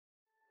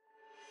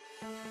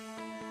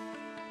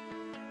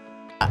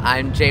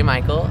I'm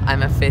Michal.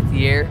 I'm a 5th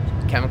year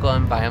chemical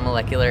and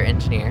biomolecular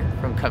engineer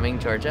from Cumming,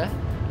 Georgia,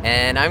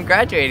 and I'm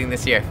graduating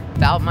this year.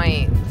 About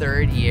my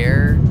 3rd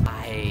year,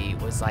 I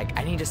was like,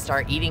 I need to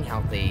start eating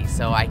healthy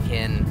so I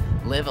can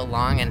live a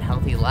long and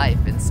healthy life.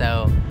 And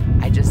so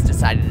I just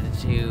decided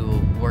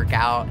to work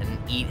out and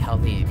eat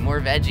healthy,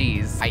 more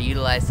veggies. I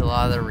utilized a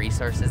lot of the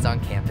resources on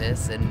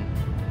campus, and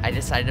I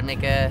decided to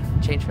make a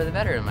change for the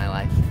better in my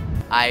life.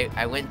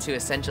 I went to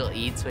Essential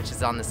Eats, which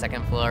is on the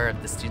 2nd floor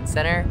of the Student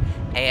Center,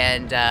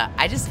 and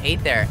I just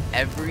ate there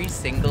every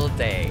single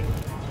day.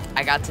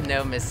 I got to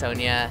know Miss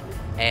Sonia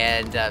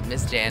and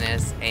Miss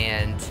Janice,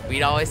 and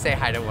we'd always say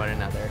hi to one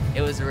another.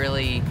 It was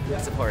really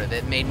supportive.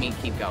 It made me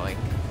keep going.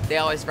 They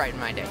always brighten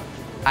my day.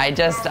 I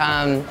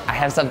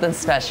have something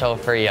special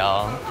for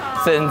y'all,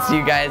 since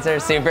you guys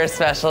are super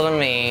special to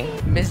me.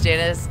 Miss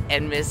Janice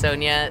and Miss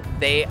Sonia,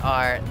 they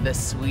are the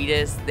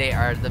sweetest. They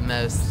are the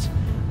most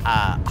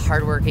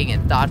hardworking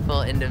and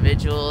thoughtful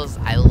individuals.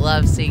 I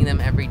love seeing them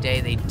every day.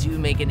 They do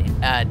make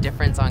a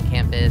difference on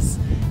campus,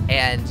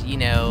 and you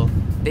know,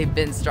 they've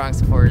been strong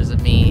supporters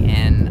of me,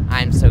 and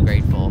I'm so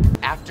grateful.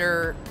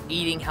 After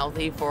eating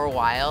healthy for a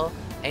while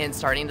and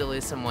starting to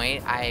lose some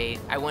weight, I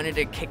wanted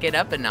to kick it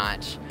up a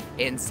notch.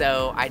 And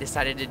so I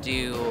decided to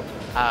do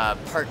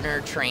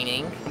partner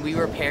training. We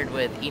were paired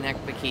with Enoch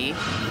Baki.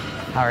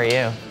 How are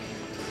you?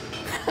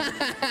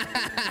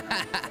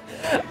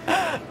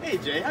 Hey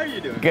Jay, how are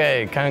you doing?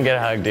 Good, come get a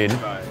hug, dude.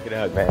 All right, get a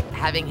hug, man.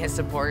 Having his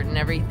support and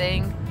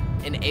everything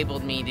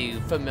enabled me to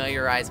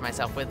familiarize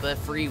myself with the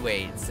free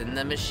weights and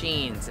the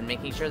machines and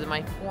making sure that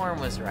my form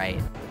was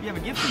right. We have a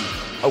gift for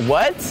you. A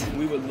what?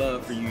 We would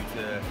love for you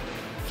to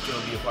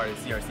still be a part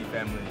of the CRC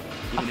family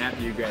even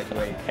after you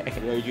graduate.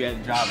 Okay. You had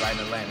a job right in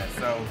Atlanta,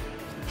 so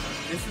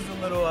this is a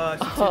little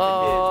certificate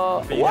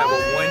for you to have a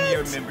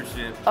 1-year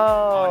membership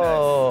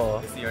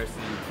on us, the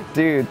CRC.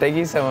 Dude, thank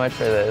you so much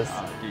for this.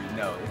 Dude,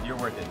 no, you're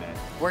worth it, man.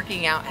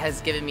 Working out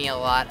has given me a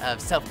lot of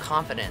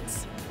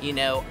self-confidence. You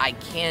know, I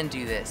can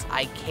do this.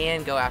 I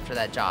can go after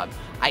that job.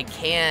 I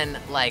can,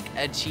 like,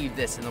 achieve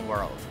this in the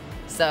world.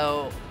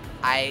 So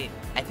I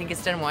think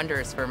it's done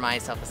wonders for my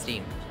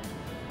self-esteem.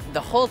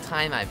 The whole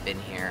time I've been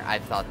here,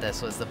 I've thought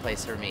this was the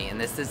place for me,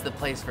 and this is the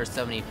place for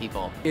so many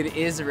people. It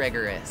is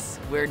rigorous.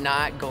 We're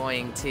not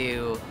going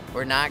to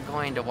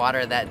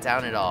water that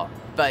down at all,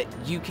 but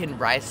you can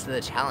rise to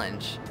the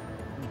challenge.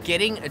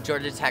 Getting a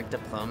Georgia Tech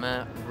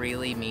diploma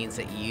really means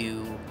that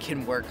you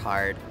can work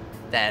hard,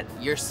 that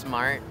you're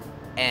smart,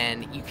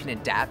 and you can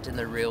adapt in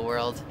the real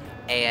world,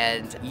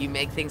 and you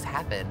make things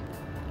happen.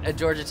 A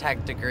Georgia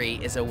Tech degree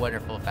is a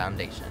wonderful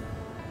foundation.